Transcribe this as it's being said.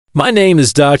My name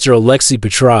is Dr. Alexei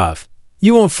Petrov.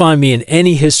 You won't find me in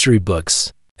any history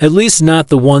books, at least not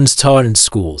the ones taught in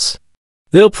schools.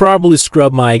 They'll probably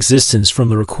scrub my existence from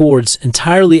the records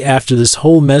entirely after this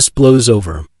whole mess blows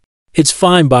over. It's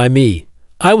fine by me.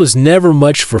 I was never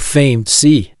much for fame,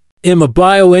 see? I'm a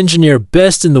bioengineer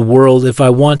best in the world if I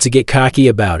want to get cocky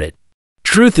about it.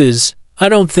 Truth is, I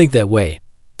don't think that way.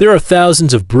 There are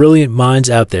thousands of brilliant minds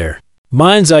out there.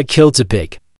 Minds I kill to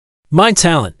pick. My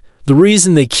talent, the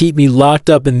reason they keep me locked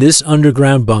up in this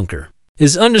underground bunker,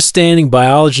 is understanding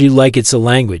biology like it's a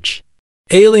language.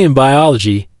 Alien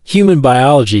biology, human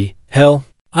biology, hell,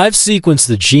 I've sequenced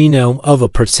the genome of a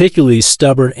particularly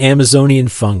stubborn Amazonian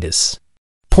fungus.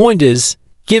 Point is,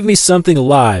 give me something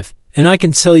alive, and I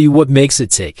can tell you what makes it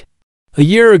tick. A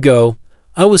year ago,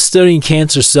 I was studying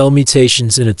cancer cell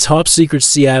mutations in a top-secret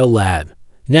Seattle lab.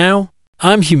 Now,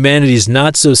 I'm humanity's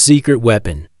not-so-secret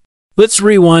weapon. Let's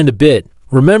rewind a bit.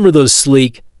 Remember those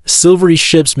sleek, silvery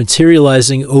ships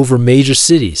materializing over major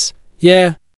cities?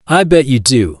 Yeah, I bet you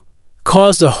do.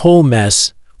 Caused a whole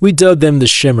mess. We dubbed them the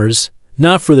Shimmers,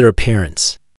 not for their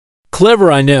appearance.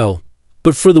 Clever, I know,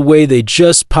 but for the way they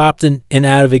just popped in and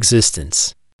out of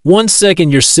existence. 1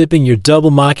 second you're sipping your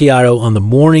double macchiato on the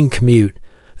morning commute,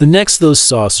 the next those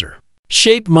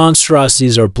saucer-shaped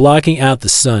monstrosities are blocking out the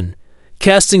sun,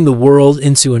 casting the world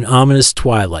into an ominous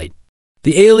twilight.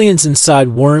 The aliens inside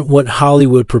weren't what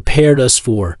Hollywood prepared us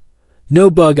for. No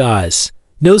bug eyes,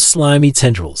 no slimy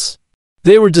tendrils.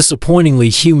 They were disappointingly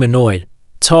humanoid,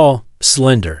 tall,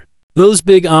 slender. Those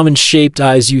big almond-shaped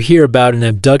eyes you hear about in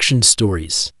abduction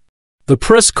stories. The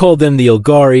press called them the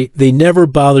Ilgari. They never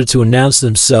bothered to announce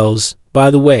themselves,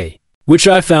 by the way, which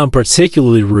I found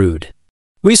particularly rude.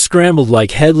 We scrambled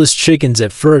like headless chickens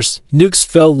at first. Nukes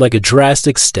felt like a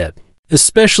drastic step,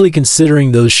 especially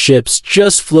considering those ships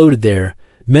just floated there,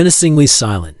 menacingly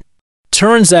silent.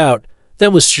 Turns out,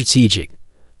 that was strategic.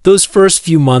 Those first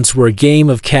few months were a game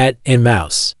of cat and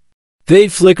mouse.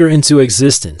 They'd flicker into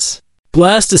existence,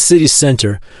 blast a city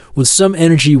center with some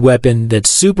energy weapon that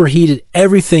superheated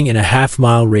everything in a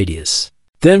half-mile radius,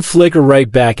 then flicker right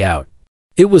back out.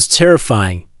 It was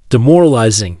terrifying,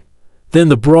 demoralizing. Then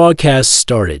the broadcast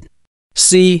started.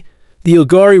 See, the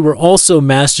Ilgari were also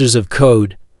masters of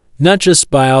code, not just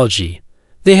biology.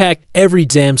 They hacked every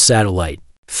damn satellite,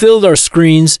 filled our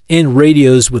screens and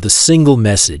radios with a single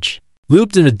message,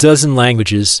 looped in a dozen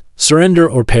languages, surrender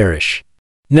or perish.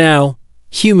 Now,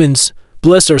 humans,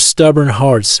 bless our stubborn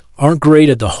hearts, aren't great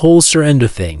at the whole surrender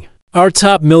thing. Our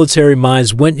top military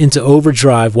minds went into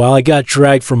overdrive while I got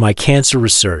dragged from my cancer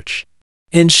research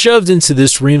and shoved into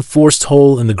this reinforced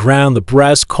hole in the ground the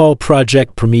brass called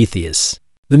Project Prometheus.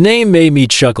 The name made me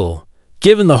chuckle,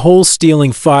 given the whole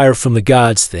stealing fire from the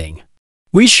gods thing.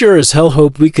 We sure as hell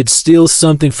hoped we could steal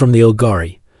something from the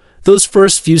Ilgari. Those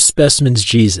first few specimens,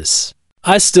 Jesus.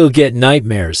 I still get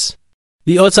nightmares.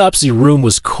 The autopsy room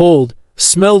was cold,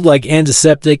 smelled like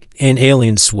antiseptic and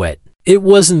alien sweat. It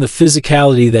wasn't the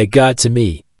physicality that got to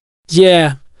me.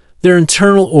 Yeah, their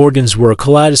internal organs were a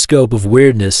kaleidoscope of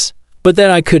weirdness, but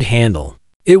that I could handle.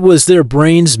 It was their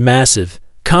brains' massive,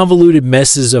 convoluted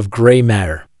messes of gray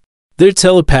matter. They're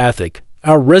telepathic,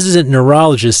 our resident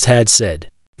neurologist had said,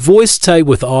 voice tight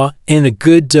with awe and a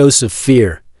good dose of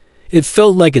fear. It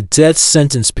felt like a death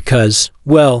sentence because,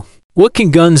 well, what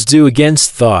can guns do against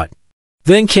thought?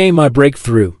 Then came my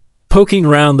breakthrough, poking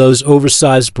around those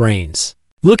oversized brains.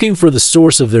 Looking for the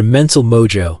source of their mental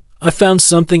mojo, I found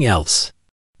something else.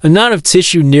 A knot of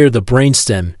tissue near the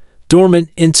brainstem, dormant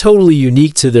and totally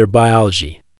unique to their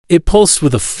biology. It pulsed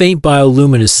with a faint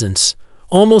bioluminescence,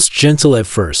 almost gentle at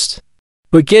first.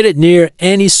 But get it near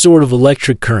any sort of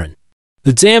electric current.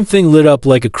 The damn thing lit up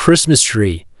like a Christmas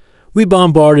tree. We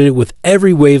bombarded it with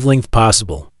every wavelength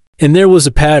possible. And there was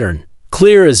a pattern,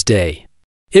 clear as day.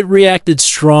 It reacted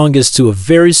strongest to a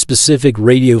very specific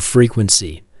radio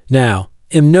frequency. Now,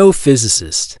 I'm no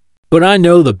physicist, but I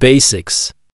know the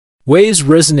basics. Waves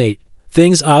resonate,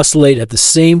 things oscillate at the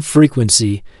same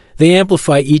frequency, they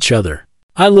amplify each other.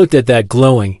 I looked at that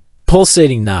glowing,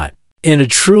 pulsating knot, and a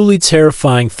truly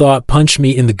terrifying thought punched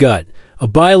me in the gut, a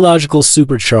biological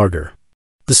supercharger.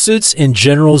 The suits and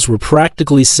generals were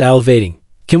practically salivating.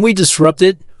 Can we disrupt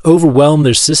it? Overwhelm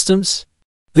their systems?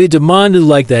 They demanded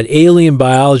like that alien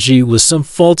biology was some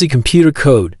faulty computer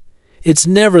code. It's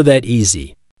never that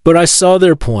easy. But I saw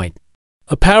their point.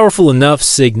 A powerful enough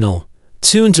signal,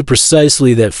 tuned to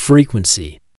precisely that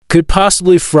frequency, could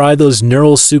possibly fry those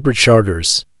neural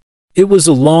superchargers. It was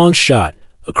a long shot,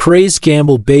 a crazed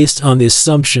gamble based on the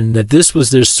assumption that this was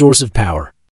their source of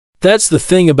power. That's the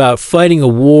thing about fighting a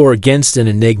war against an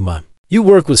enigma. You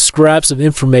work with scraps of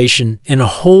information and a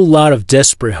whole lot of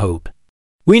desperate hope.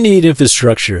 We need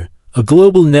infrastructure, a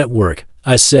global network,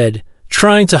 I said,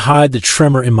 trying to hide the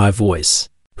tremor in my voice.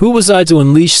 Who was I to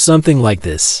unleash something like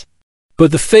this?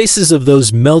 But the faces of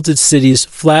those melted cities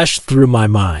flashed through my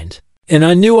mind, and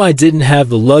I knew I didn't have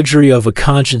the luxury of a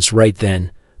conscience right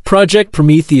then. Project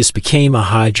Prometheus became a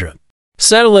hydra.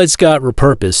 Satellites got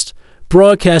repurposed,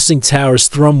 broadcasting towers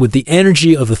thrummed with the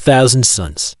energy of 1,000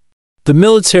 suns. The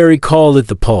military called it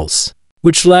the Pulse,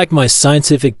 which lacked my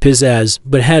scientific pizzazz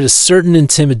but had a certain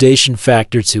intimidation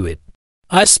factor to it.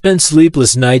 I spent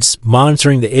sleepless nights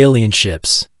monitoring the alien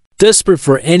ships, desperate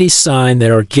for any sign that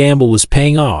our gamble was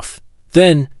paying off.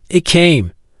 Then, it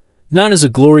came. Not as a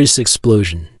glorious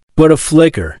explosion, but a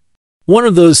flicker. One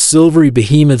of those silvery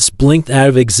behemoths blinked out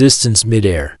of existence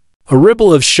midair. A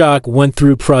ripple of shock went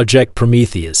through Project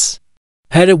Prometheus.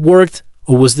 Had it worked,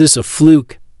 or was this a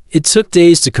fluke? It took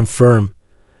days to confirm.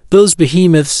 Those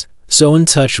behemoths, so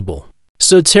untouchable,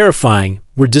 so terrifying,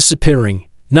 were disappearing,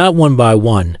 not one by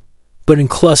one, but in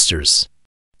clusters.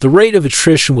 The rate of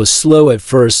attrition was slow at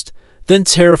first, then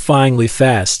terrifyingly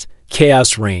fast.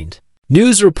 Chaos reigned.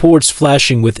 News reports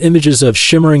flashing with images of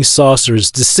shimmering saucers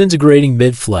disintegrating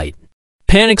mid-flight.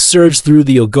 Panic surged through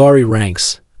the Ogari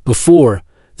ranks. Before,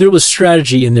 there was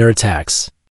strategy in their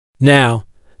attacks. Now,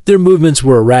 their movements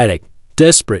were erratic,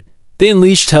 desperate. They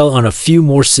unleashed hell on a few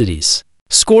more cities,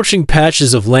 scorching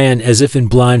patches of land as if in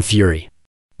blind fury.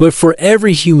 But for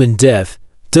every human death,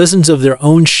 dozens of their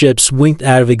own ships winked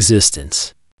out of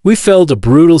existence. We felt a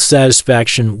brutal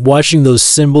satisfaction watching those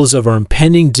symbols of our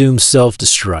impending doom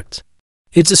self-destruct.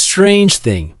 It's a strange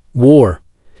thing, war.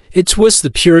 It twists the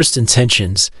purest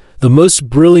intentions, the most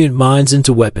brilliant minds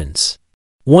into weapons.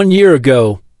 1 year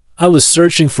ago, I was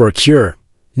searching for a cure.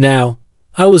 Now,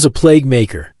 I was a plague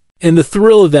maker, and the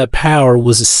thrill of that power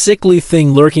was a sickly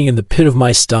thing lurking in the pit of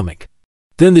my stomach.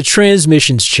 Then the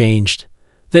transmissions changed.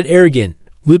 That arrogant,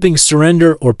 looping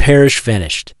surrender or perish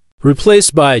vanished,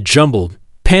 replaced by a jumbled,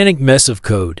 panicked mess of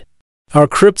code. Our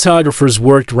cryptographers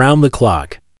worked round the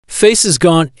clock, faces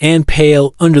gaunt and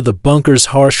pale under the bunker's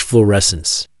harsh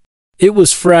fluorescence. It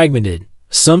was fragmented,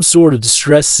 some sort of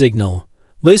distress signal,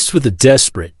 laced with a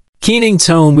desperate, keening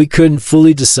tone we couldn't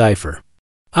fully decipher.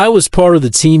 I was part of the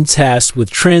team tasked with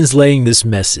translating this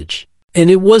message, and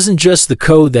it wasn't just the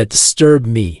code that disturbed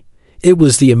me. It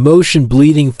was the emotion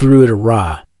bleeding through it, a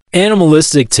raw,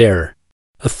 animalistic terror.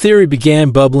 A theory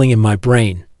began bubbling in my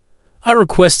brain. I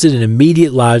requested an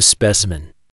immediate live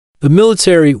specimen. The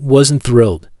military wasn't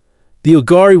thrilled. The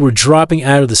Ogari were dropping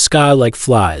out of the sky like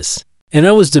flies, and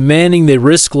I was demanding they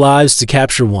risk lives to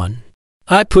capture one.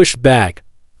 I pushed back.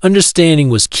 Understanding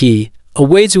was key, a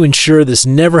way to ensure this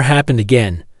never happened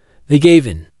again. They gave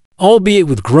in, albeit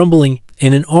with grumbling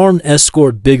and an armed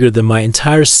escort bigger than my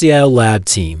entire Seattle lab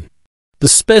team. The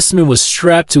specimen was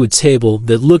strapped to a table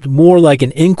that looked more like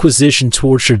an Inquisition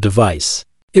torture device.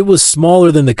 It was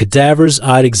smaller than the cadavers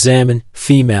I'd examined,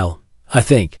 female, I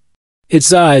think.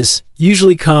 Its eyes,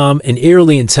 usually calm and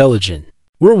eerily intelligent,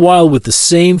 were wild with the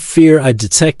same fear I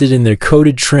detected in their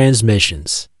coded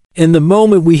transmissions. And the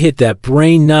moment we hit that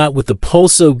brain knot with the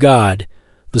pulse, oh God,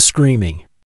 the screaming.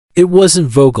 It wasn't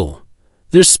vocal.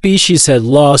 Their species had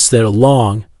lost that a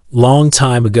long, long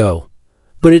time ago.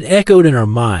 But it echoed in our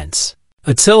minds.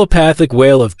 A telepathic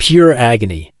wail of pure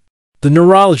agony. The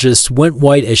neurologists went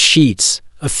white as sheets.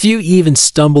 A few even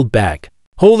stumbled back,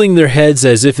 holding their heads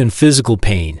as if in physical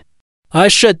pain. I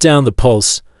shut down the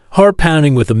pulse, heart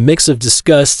pounding with a mix of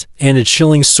disgust and a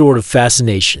chilling sort of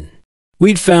fascination.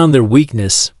 We'd found their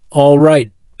weakness, all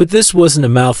right, but this wasn't a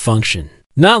malfunction.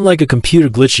 Not like a computer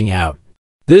glitching out.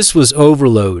 This was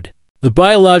overload, the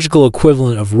biological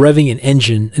equivalent of revving an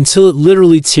engine until it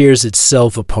literally tears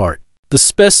itself apart. The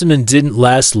specimen didn't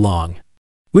last long.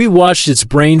 We watched its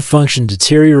brain function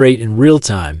deteriorate in real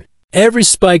time. Every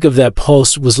spike of that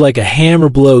pulse was like a hammer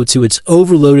blow to its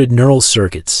overloaded neural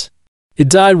circuits. It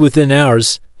died within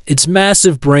hours, its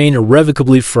massive brain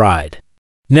irrevocably fried.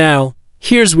 Now,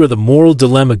 here's where the moral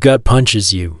dilemma gut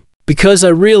punches you. Because I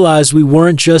realized we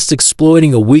weren't just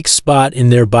exploiting a weak spot in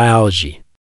their biology.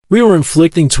 We were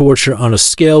inflicting torture on a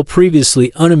scale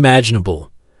previously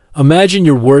unimaginable. Imagine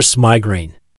your worst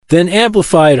migraine, then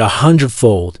amplify it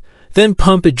 100-fold, then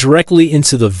pump it directly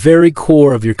into the very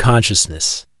core of your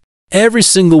consciousness. Every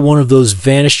single one of those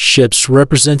vanished ships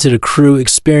represented a crew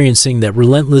experiencing that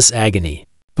relentless agony.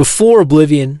 Before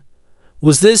oblivion,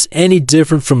 was this any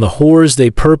different from the horrors they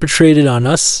perpetrated on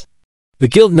us? The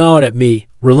guilt gnawed at me,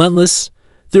 relentless.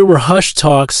 There were hushed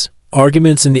talks,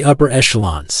 arguments in the upper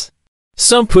echelons.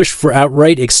 Some pushed for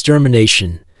outright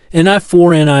extermination, an eye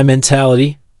for an eye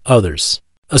mentality. Others,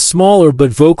 a smaller but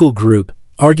vocal group,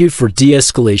 argued for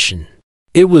de-escalation.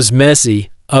 It was messy,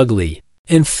 ugly,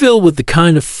 and filled with the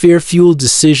kind of fear-fueled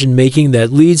decision-making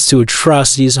that leads to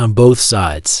atrocities on both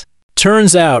sides.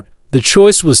 Turns out, the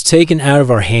choice was taken out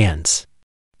of our hands.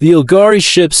 The Ilgari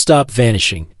ship stopped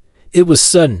vanishing. It was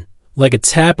sudden, like a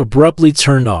tap abruptly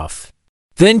turned off.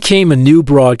 Then came a new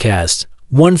broadcast,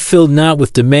 one filled not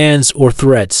with demands or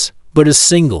threats, but a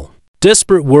single,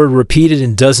 desperate word repeated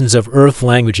in dozens of Earth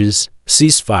languages: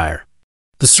 ceasefire.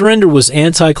 The surrender was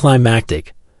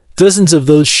anticlimactic. Dozens of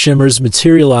those shimmers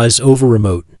materialized over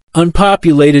remote,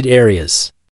 unpopulated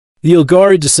areas. The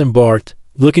Ilgari disembarked,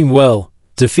 looking well,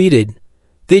 defeated.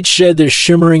 They'd shed their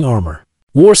shimmering armor,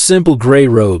 wore simple gray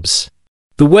robes.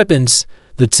 The weapons,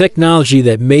 the technology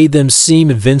that made them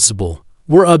seem invincible,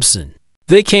 were absent.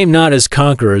 They came not as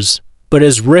conquerors, but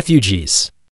as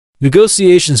refugees.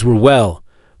 Negotiations were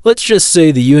let's just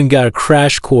say the UN got a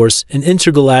crash course in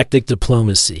intergalactic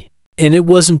diplomacy. And it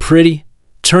wasn't pretty.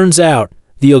 Turns out,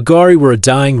 the Ilgari were a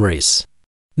dying race.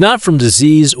 Not from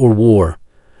disease or war,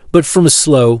 but from a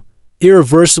slow,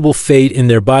 irreversible fate in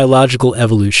their biological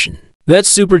evolution. That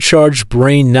supercharged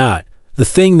brain knot, the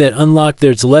thing that unlocked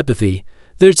their telepathy,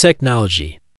 their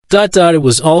technology. It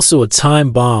was also a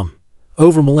time bomb,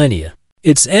 over millennia.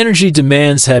 Its energy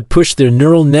demands had pushed their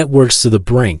neural networks to the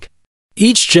brink.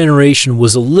 Each generation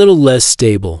was a little less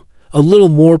stable, a little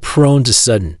more prone to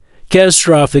sudden,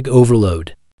 catastrophic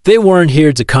overload. They weren't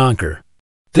here to conquer.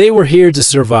 They were here to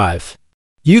survive.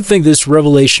 You'd think this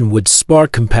revelation would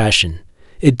spark compassion.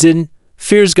 It didn't.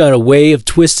 Fear's got a way of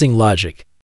twisting logic.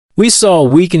 We saw a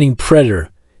weakening predator,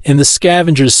 and the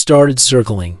scavengers started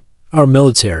circling. Our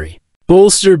military,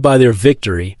 bolstered by their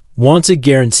victory, wanted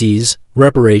guarantees,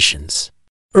 reparations.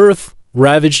 Earth,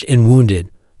 ravaged and wounded,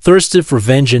 thirsted for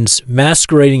vengeance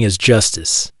masquerading as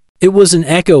justice. It was an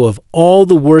echo of all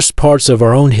the worst parts of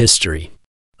our own history.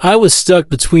 I was stuck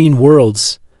between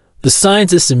worlds. The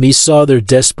scientists in me saw their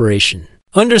desperation,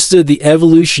 understood the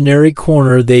evolutionary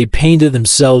corner they painted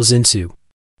themselves into.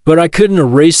 But I couldn't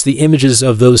erase the images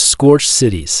of those scorched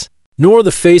cities, nor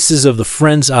the faces of the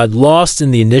friends I'd lost in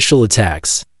the initial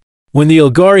attacks. When the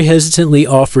Ilgari hesitantly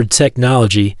offered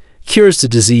technology, cures to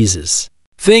diseases,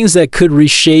 things that could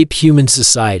reshape human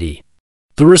society,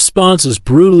 the response was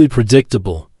brutally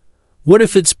predictable. What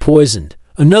if it's poisoned?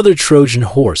 Another Trojan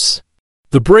horse.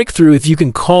 The breakthrough, if you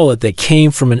can call it, that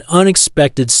came from an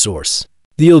unexpected source.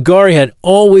 The Ilgari had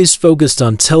always focused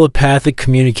on telepathic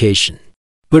communication.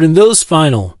 But in those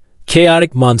final,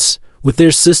 chaotic months, with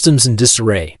their systems in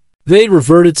disarray, they'd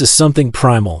reverted to something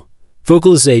primal.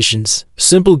 Vocalizations,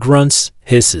 simple grunts,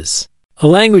 hisses. A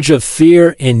language of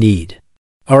fear and need.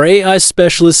 Our AI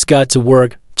specialists got to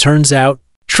work. Turns out,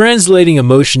 translating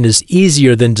emotion is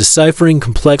easier than deciphering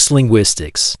complex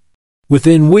linguistics.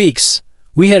 Within weeks,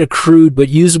 we had a crude but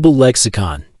usable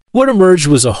lexicon. What emerged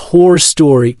was a horror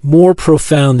story more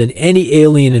profound than any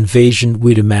alien invasion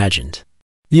we'd imagined.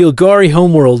 The Ilgari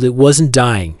homeworld, it wasn't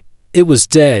dying. It was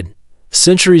dead.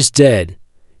 Centuries dead.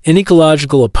 An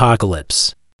ecological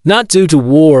apocalypse. Not due to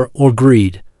war or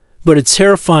greed, but a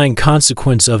terrifying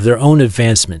consequence of their own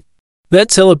advancement. That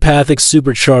telepathic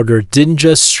supercharger didn't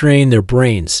just strain their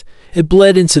brains, it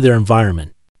bled into their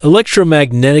environment.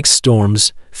 Electromagnetic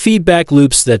storms, feedback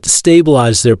loops that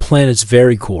destabilized their planet's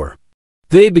very core.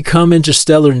 They become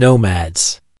interstellar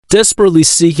nomads, desperately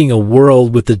seeking a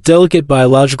world with the delicate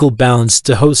biological balance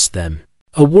to host them.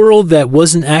 A world that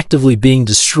wasn't actively being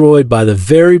destroyed by the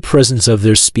very presence of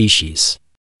their species.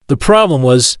 The problem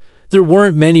was, there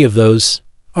weren't many of those.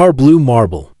 Our blue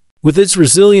marble, with its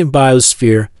resilient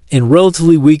biosphere and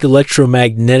relatively weak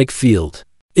electromagnetic field,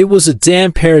 it was a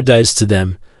damn paradise to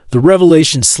them. The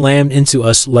revelation slammed into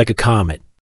us like a comet.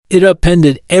 It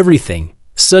upended everything.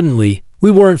 Suddenly,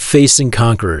 we weren't facing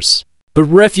conquerors, but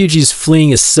refugees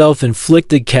fleeing a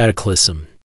self-inflicted cataclysm.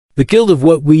 The guilt of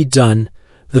what we'd done,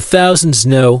 the thousands,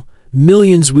 no,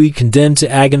 millions we condemned to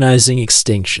agonizing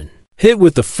extinction, hit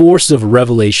with the force of a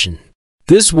revelation.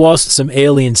 This wasn't some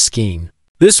alien scheme.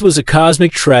 This was a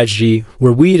cosmic tragedy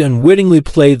where we'd unwittingly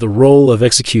played the role of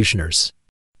executioners.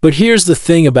 But here's the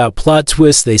thing about plot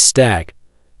twists they stack.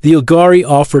 The Ilgari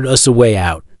offered us a way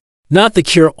out. Not the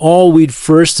cure-all we'd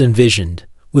first envisioned.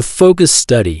 With focused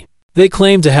study, they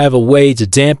claimed to have a way to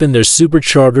dampen their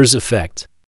supercharger's effect,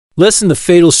 lessen the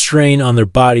fatal strain on their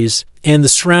bodies and the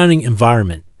surrounding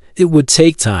environment. It would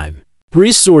take time,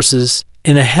 resources,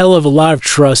 and a hell of a lot of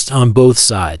trust on both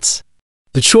sides.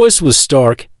 The choice was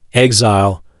stark: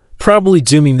 exile, probably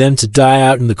dooming them to die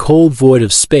out in the cold void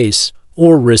of space,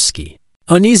 or risky,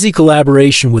 uneasy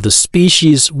collaboration with a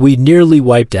species we'd nearly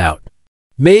wiped out.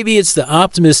 Maybe it's the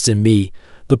optimist in me,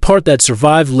 the part that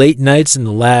survived late nights in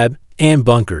the lab and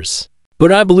bunkers.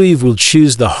 But I believe we'll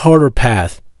choose the harder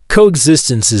path.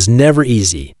 Coexistence is never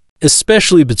easy.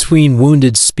 especially between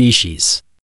wounded species.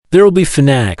 There will be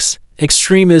fanatics,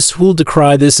 extremists who'll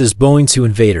decry this as bowing to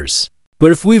invaders.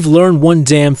 But if we've learned one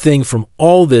damn thing from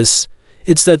all this,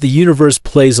 it's that the universe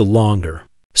plays a longer,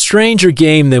 stranger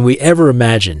game than we ever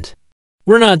imagined.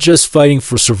 We're not just fighting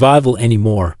for survival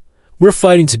anymore. We're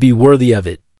fighting to be worthy of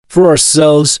it, for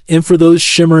ourselves and for those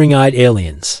shimmering-eyed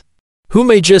aliens, who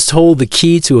may just hold the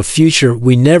key to a future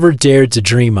we never dared to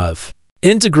dream of.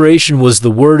 Integration was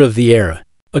the word of the era,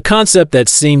 a concept that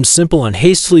seemed simple on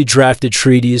hastily drafted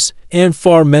treaties and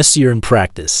far messier in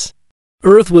practice.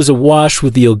 Earth was awash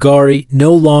with the Ilgari,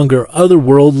 no longer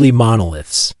otherworldly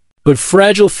monoliths, but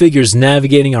fragile figures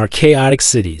navigating our chaotic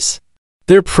cities.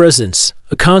 Their presence,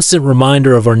 a constant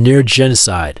reminder of our near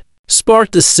genocide,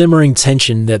 sparked a simmering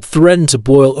tension that threatened to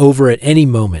boil over at any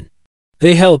moment.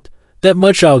 They helped, that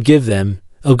much I'll give them.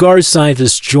 Ilgari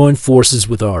scientists joined forces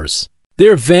with ours.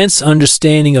 Their advanced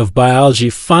understanding of biology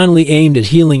finally aimed at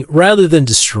healing rather than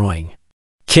destroying.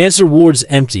 Cancer wards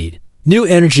emptied. New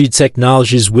energy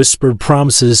technologies whispered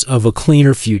promises of a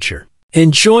cleaner future.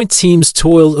 And joint teams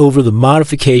toiled over the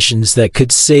modifications that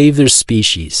could save their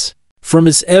species from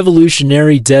its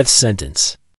evolutionary death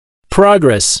sentence.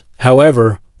 Progress,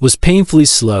 however, was painfully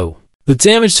slow. The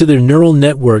damage to their neural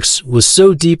networks was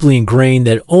so deeply ingrained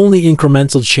that only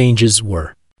incremental changes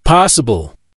were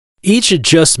possible. Each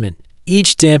adjustment,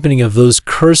 each dampening of those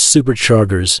cursed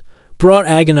superchargers brought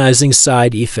agonizing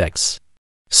side effects.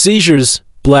 Seizures,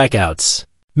 blackouts,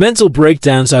 mental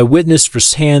breakdowns. I witnessed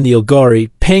firsthand the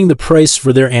Ilgari paying the price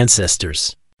for their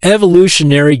ancestors'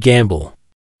 evolutionary gamble.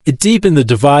 It deepened the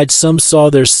divide. Some saw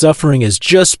their suffering as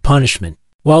just punishment,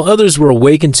 while others were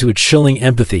awakened to a chilling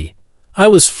empathy. I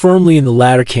was firmly in the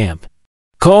latter camp.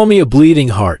 Call me a bleeding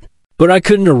heart, but I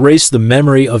couldn't erase the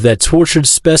memory of that tortured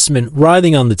specimen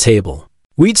writhing on the table.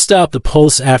 We'd stop the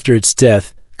pulse after its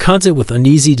death, content with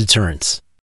uneasy deterrence.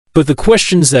 But the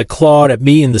questions that clawed at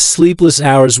me in the sleepless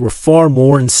hours were far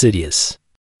more insidious.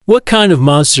 What kind of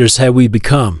monsters had we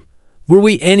become? Were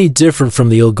we any different from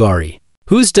the Ilgari,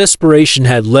 whose desperation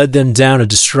had led them down a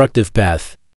destructive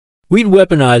path? We'd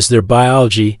weaponized their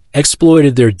biology,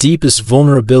 exploited their deepest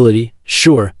vulnerability.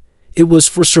 Sure, it was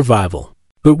for survival.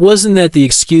 But wasn't that the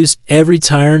excuse every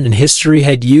tyrant in history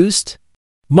had used?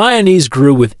 My unease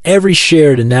grew with every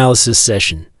shared analysis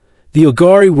session. The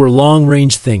Ilgari were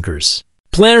long-range thinkers,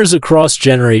 planners across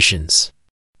generations,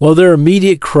 while their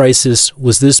immediate crisis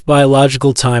was this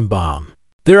biological time bomb.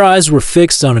 Their eyes were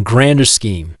fixed on a grander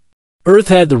scheme. Earth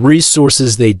had the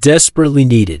resources they desperately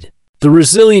needed, the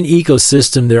resilient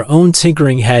ecosystem their own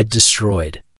tinkering had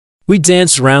destroyed. We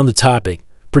danced around the topic,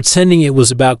 pretending it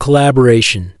was about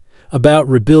collaboration, about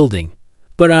rebuilding,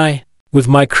 but I, with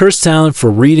my cursed talent for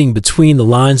reading between the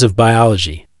lines of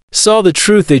biology, saw the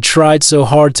truth they tried so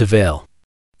hard to veil.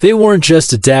 They weren't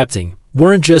just adapting,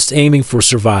 weren't just aiming for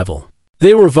survival.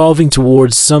 They were evolving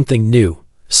towards something new,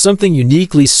 something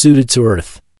uniquely suited to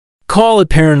Earth. Call it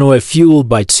paranoia fueled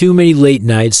by too many late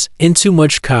nights and too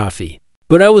much coffee.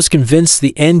 But I was convinced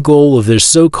the end goal of their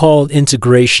so-called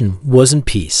integration wasn't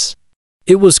peace.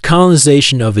 It was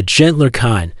colonization of a gentler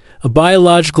kind, a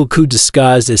biological coup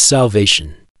disguised as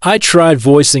salvation. I tried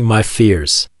voicing my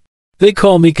fears. They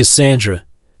called me Cassandra,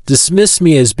 dismissed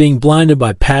me as being blinded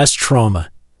by past trauma.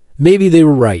 Maybe they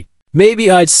were right. Maybe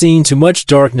I'd seen too much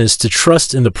darkness to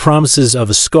trust in the promises of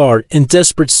a scarred and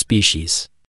desperate species.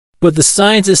 But the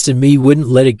scientist in me wouldn't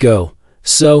let it go,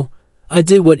 so I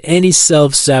did what any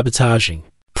self-sabotaging,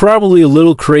 probably a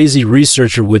little crazy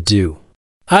researcher would do.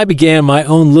 I began my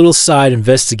own little side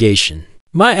investigation.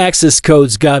 My access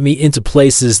codes got me into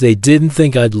places they didn't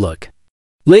think I'd look.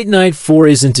 Late-night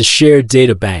forays into shared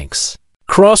data banks,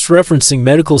 cross-referencing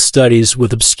medical studies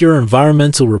with obscure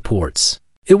environmental reports.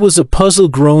 It was a puzzle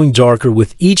growing darker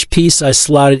with each piece I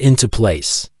slotted into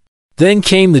place. Then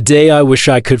came the day I wish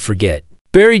I could forget.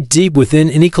 Buried deep within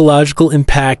an ecological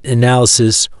impact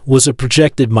analysis was a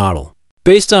projected model,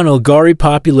 based on Ilgari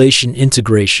population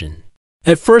integration.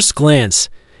 At first glance,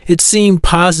 it seemed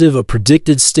positive, a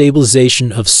predicted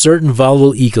stabilization of certain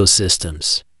volatile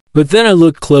ecosystems. But then I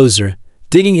looked closer,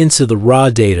 digging into the raw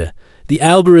data, the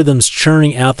algorithms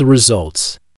churning out the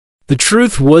results. The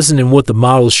truth wasn't in what the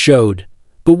models showed,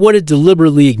 but what it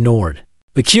deliberately ignored.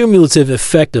 The cumulative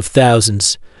effect of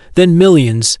thousands, then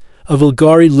millions, of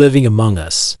Ilgari living among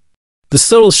us. The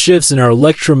subtle shifts in our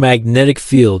electromagnetic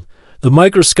field, the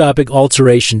microscopic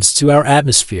alterations to our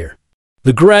atmosphere.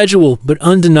 The gradual but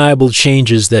undeniable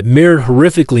changes that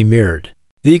horrifically mirrored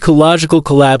the ecological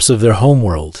collapse of their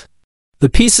homeworld. The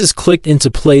pieces clicked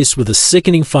into place with a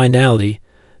sickening finality.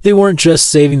 They weren't just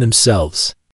saving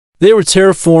themselves. They were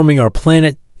terraforming our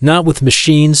planet, not with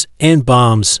machines and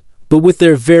bombs, but with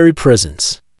their very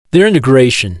presence. Their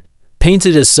integration,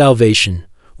 painted as salvation,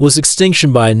 was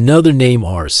extinction by another name,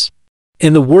 ours.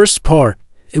 And the worst part,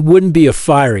 it wouldn't be a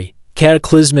fiery,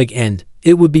 cataclysmic end,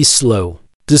 it would be slow,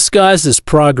 disguised as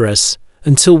progress,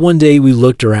 until one day we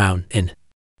looked around and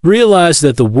realized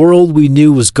that the world we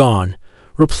knew was gone,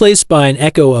 replaced by an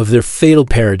echo of their fatal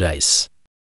paradise.